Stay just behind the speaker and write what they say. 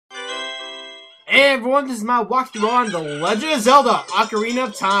Hey everyone, this is my walkthrough on The Legend of Zelda, Ocarina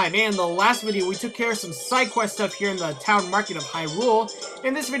of Time. And in the last video, we took care of some side quest stuff here in the town market of Hyrule.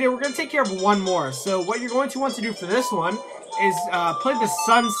 In this video, we're going to take care of one more. So what you're going to want to do for this one is play the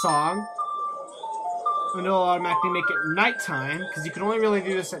Sun Song. And it'll automatically make it nighttime, because you can only really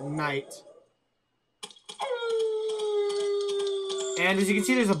do this at night. And as you can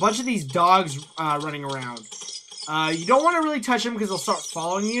see, there's a bunch of these dogs running around. You don't want to really touch them because they'll start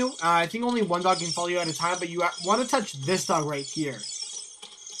following you. I think only one dog can follow you at a time, but you want to touch this dog right here.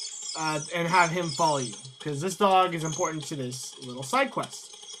 And have him follow you, because this dog is important to this little side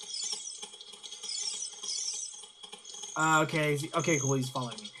quest. Okay, cool, he's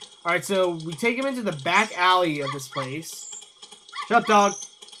following me. Alright, so we take him into the back alley of this place. Shut up, dog!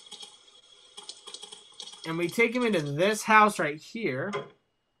 And we take him into this house right here.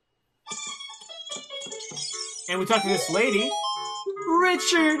 And we talk to this lady.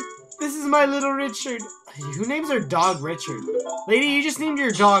 Richard! This is my little Richard. Who names their dog Richard? Lady, you just named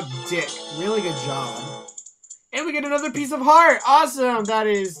your dog Dick. Really good job. And we get another piece of heart. Awesome! That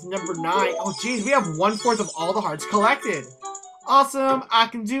is number 9. Oh, geez, we have 1/4 of all the hearts collected. Awesome! I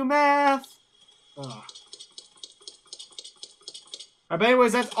can do math! Ugh. Alright, but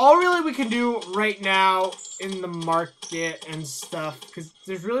anyways, that's all really we can do right now in the market and stuff. Because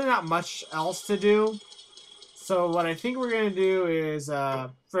there's really not much else to do. So what I think we're going to do is,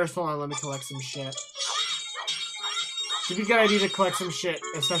 first hold on, let me collect some shit. It'd be a good idea to collect some shit,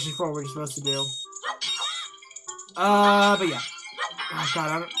 especially for what we're supposed to do. But yeah. Oh,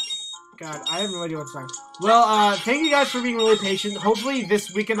 God, I have no idea what's wrong. Well, thank you guys for being really patient. Hopefully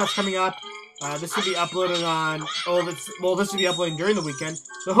this weekend that's coming up, this will be uploaded on, this will be uploading during the weekend.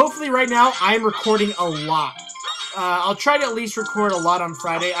 So hopefully right now, I'm recording a lot. I'll try to at least record a lot on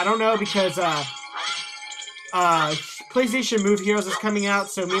Friday. I don't know because, PlayStation Move Heroes is coming out,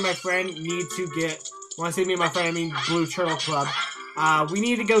 so me and my friend need to get, when I say me and my friend, I mean Blue Turtle Club. We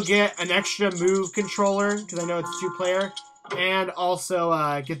need to go get an extra Move controller, because I know it's 2-player, and also,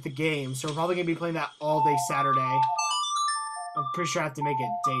 get the game. So we're probably going to be playing that all day Saturday. I'm pretty sure I have to make it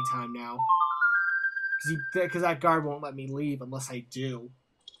daytime now. Because that guard won't let me leave unless I do.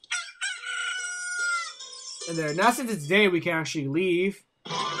 And there, now since it's day, we can actually leave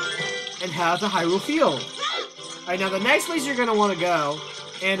and have the Hyrule Field. Alright, now the next place you're going to want to go,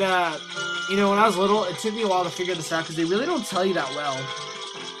 and, you know, when I was little, it took me a while to figure this out, because they really don't tell you that well.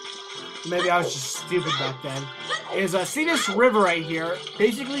 Maybe I was just stupid back then. Is, see this river right here?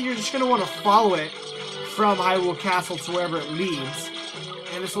 Basically, you're just going to want to follow it from Hyrule Castle to wherever it leads.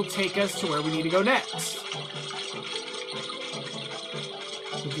 And this will take us to where we need to go next.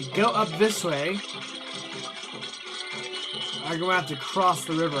 If we go up this way, I'm going to have to cross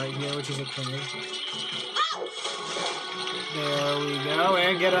the river right here, which is okay. There we go,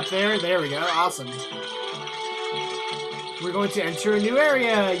 and get up there. There we go, awesome. We're going to enter a new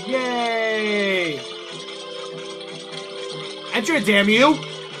area, yay! Enter it, damn you!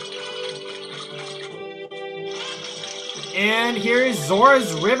 And here is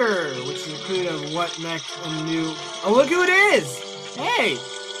Zora's River, which includes what next and new. Oh, look who it is! Hey!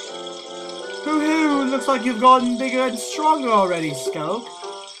 Hoo-hoo, looks like you've gotten bigger and stronger already, Skulk.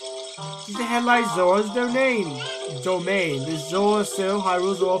 This is the headline Zora's domain. The Zora Seal,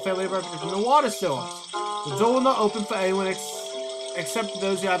 Hyrule's royal family of representatives from the water source. The door will not open for anyone except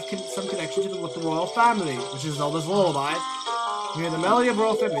those who have some connection with the royal family, which is Zelda's lullaby. You hear the melody of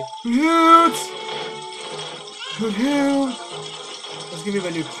royal family. Hoot! Hoot hoot! That's gonna be my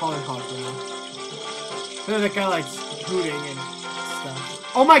new calling card for now. That guy likes hooting and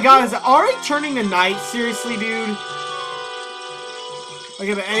stuff. Oh my god, is it already turning to night? Seriously, dude?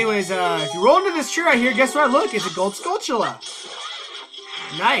 Okay, but anyways, if you roll into this tree right here, guess what? Look, it's a gold Skulltula.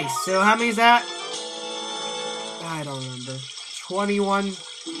 Nice. So how many is that? I don't remember. 21,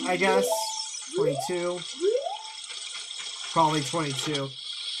 I guess. 22. Probably 22.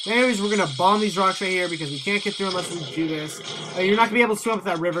 Anyways, we're going to bomb these rocks right here because we can't get through unless we do this. You're not going to be able to swim up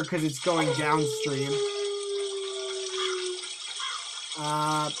that river because it's going downstream.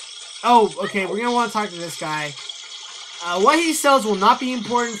 Oh, okay, we're going to want to talk to this guy. What he sells will not be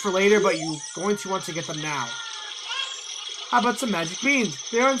important for later, but you're going to want to get them now. How about some magic beans?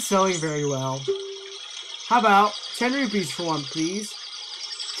 They aren't selling very well. How about 10 rupees for one, please?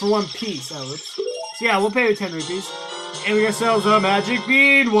 For one piece, oh, oops. So yeah, we'll pay you 10 rupees. And we got ourselves a magic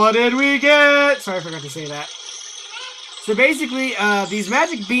bean. What did we get? Sorry, I forgot to say that. So basically, these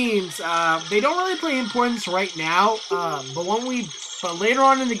magic beans, they don't really play importance right now, but later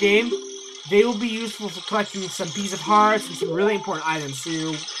on in the game, they will be useful for collecting some piece of hearts and some really important items. So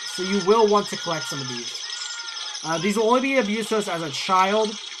you will want to collect some of these. These will only be of use to us as a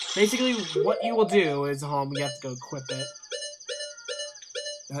child, Basically, what you will do is, we have to go equip it.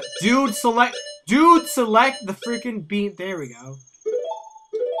 Dude, select the freaking bean. There we go.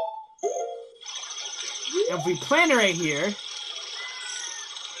 And if we plant it right here,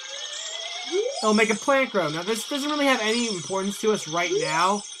 it'll make a plant grow. Now, this doesn't really have any importance to us right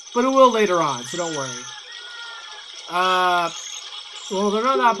now, but it will later on, so don't worry. Well, they're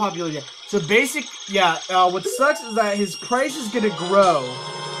not that popular yet. So what sucks is that his price is gonna grow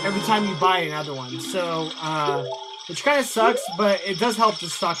every time you buy another one. So, which kind of sucks, but it does help to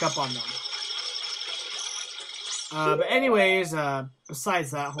stock up on them. But anyways,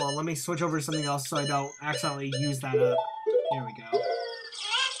 besides that, hold on, let me switch over to something else so I don't accidentally use that up. There we go.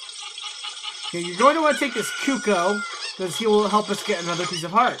 Okay, you're going to want to take this Kuko, because he will help us get another piece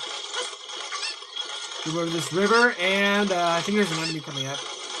of heart. Go over this river, and I think there's an enemy coming up.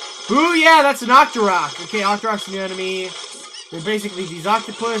 Ooh, yeah, that's an Octorok. Okay, Octorok's a new enemy. They're basically these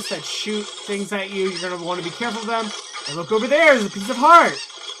octopus that shoot things at you. You're going to want to be careful of them. And look over there, there's a piece of heart.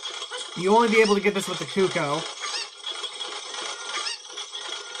 You'll only be able to get this with the Kuko.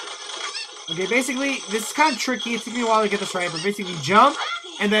 Okay, basically, this is kind of tricky. It took me a while to get this right, but basically jump,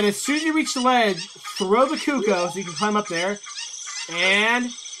 and then as soon as you reach the ledge, throw the Kuko so you can climb up there.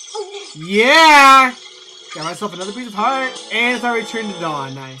 And yeah! Got myself another piece of heart, and it's already turned to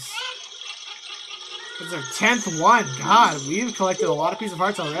dawn. Nice. That's our 10th one. God, we've collected a lot of pieces of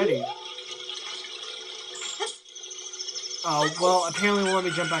hearts already. Oh, well, apparently won't let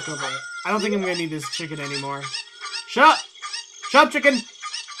me jump back over it. I don't think I'm going to need this chicken anymore. Shut up! Shut up, chicken!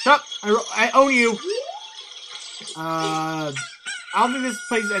 Shut up! I own you! I don't think this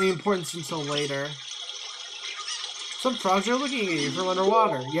plays any importance until later. Some frogs are looking at you from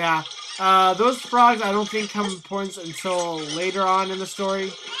underwater. Yeah. Those frogs I don't think come importance until later on in the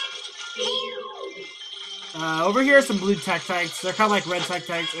story. Over here are some blue Tektites. They're kind of like red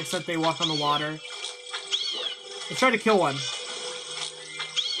Tektites, except they walk on the water. Let's try to kill one.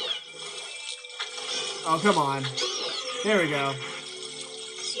 Oh, come on. There we go.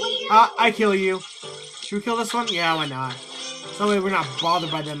 I kill you. Should we kill this one? Yeah, why not? So that way we're not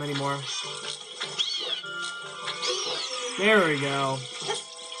bothered by them anymore. There we go.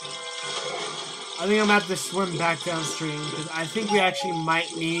 I think I'm gonna have to swim back downstream, because I think we actually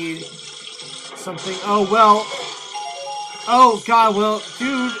might need something. Oh, well. Oh, God, well,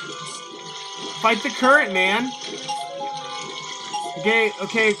 dude. Fight the current, man.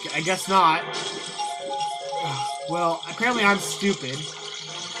 Okay, I guess not. Well, apparently I'm stupid.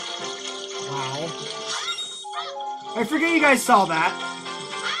 Wow. I forget you guys saw that.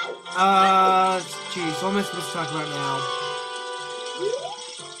 Jeez, what am I supposed to talk about now?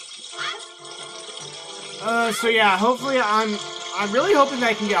 So yeah, hopefully I'm really hoping that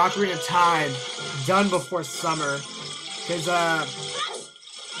I can get Ocarina of Time done before summer. Because,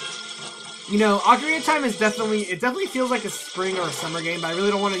 you know, Ocarina of Time is definitely feels like a spring or a summer game, but I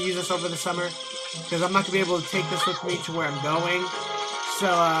really don't want to use this over the summer. Because I'm not going to be able to take this with me to where I'm going. So,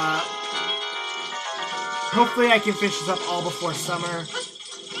 hopefully I can finish this up all before summer.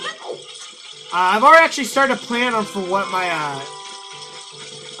 I've already actually started to plan on for what my,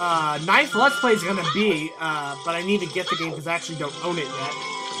 9th Let's Play is gonna be, but I need to get the game because I actually don't own it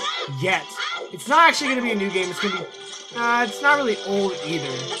yet. It's not actually gonna be a new game, it's gonna be, it's not really old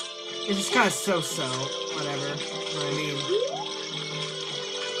either. It's just kind of so-so, whatever, you know what I mean?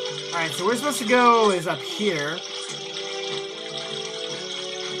 Alright, so where we're supposed to go is up here.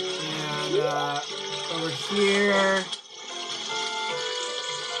 And, over here.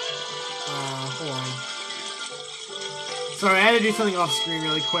 Hold on. Sorry, I had to do something off screen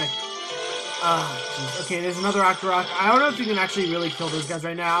really quick. Geez. Okay, there's another Octorok. I don't know if you can actually really kill those guys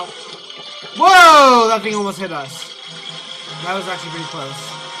right now. Whoa! That thing almost hit us. That was actually pretty close.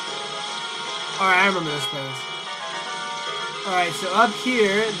 Alright, I remember this place. Alright, so up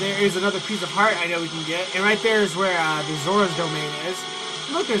here, there is another piece of heart I know we can get. And right there is where the Zora's domain is.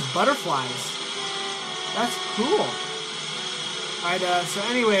 Look, there's butterflies. That's cool. Alright, so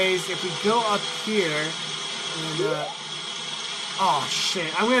anyways, if we go up here, and, oh, shit.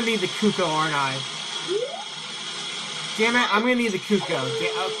 I'm gonna need the Kuko, aren't I? Damn it, I'm gonna need the Kuko.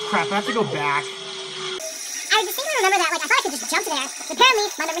 Oh, crap, I have to go back. I distinctly remember that, like, I thought I could just jump to there. But apparently,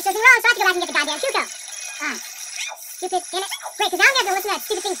 my memory serves me wrong, so I have to go back and get the goddamn Kuko. Stupid, damn it. Great, because now I'm gonna have to listen to that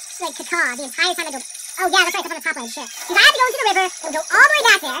stupid thing, like, caw the entire time I go... Oh, yeah, that's right, it's up on the top line, shit. Because I have to go into the river, and go all the way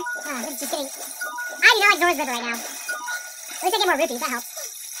back there. This is just getting... I do not like Zora's River right now. At least I get more rupees, that helps.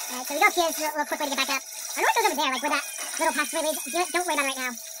 Alright, so we go up here, it's a real quick way to get back up. I know what goes over there, like where that little passageway leads. Don't worry about it right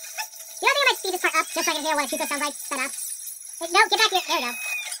now. You know, I think I might speed this part up, just so I can hear what a Kuko sounds like. Shut up. Wait, no, get back here. There we go.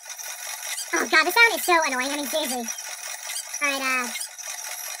 Oh god, this sound is so annoying. I mean, seriously. Alright,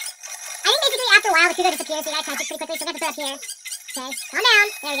 after a while, the Kugo disappears, so you gotta catch it pretty quickly, so we have to throw it up here. Okay, calm down.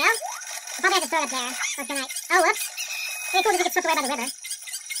 There we go. We'll probably have to throw it up there. So it's gonna, oh, whoops. Pretty cool to get swept away by the river. And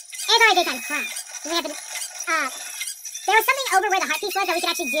it's already daytime. Crap. We have to, there was something over where the heart piece was that we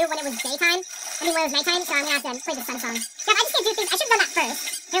could actually do when it was daytime. I mean, when it was nighttime, so I'm gonna have to play the sun song. Yeah, I just can't do things. I should have done that first.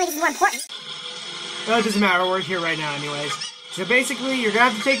 Apparently this is more important. No, it doesn't matter. We're here right now anyways. So basically, you're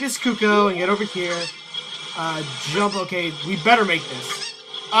gonna have to take this Kuko and get over here. Jump. Okay, we better make this.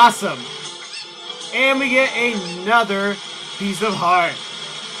 Awesome. And we get another piece of heart.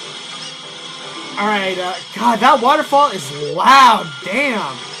 Alright, God, that waterfall is loud.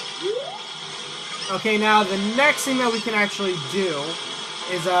 Damn. Okay, now the next thing that we can actually do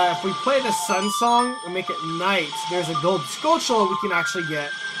is if we play the sun song and make it night, there's a gold Skulltula we can actually get.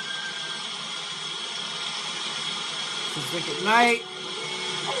 Let's make it night.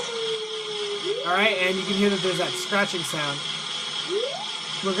 Alright, and you can hear that there's that scratching sound.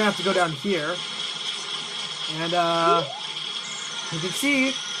 We're gonna have to go down here. And, you can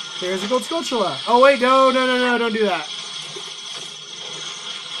see, there's a gold Skulltula. Oh, wait, no, don't do that.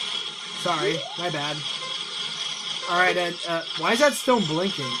 Sorry, my bad. Alright, and, why is that stone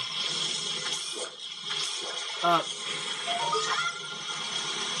blinking?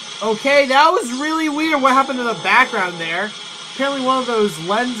 Okay, that was really weird. What happened to the background there? Apparently one of those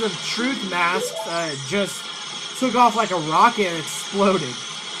Lens of Truth masks, just took off like a rocket and exploded.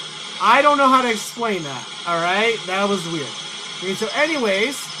 I don't know how to explain that, alright? That was weird. Okay, so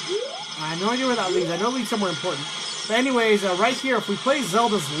anyways, I have no idea where that leads. I know it leads somewhere important. But anyways, right here, if we play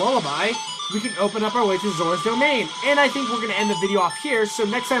Zelda's Lullaby, we can open up our way to Zora's Domain. And I think we're going to end the video off here, so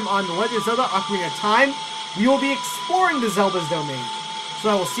next time on The Legend of Zelda Ocarina of Time, we will be exploring the Zelda's Domain. So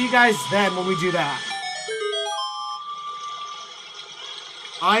I will see you guys then when we do that.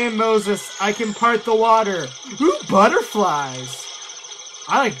 I am Moses. I can part the water. Ooh, butterflies.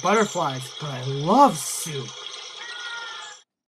 I like butterflies, but I love soup.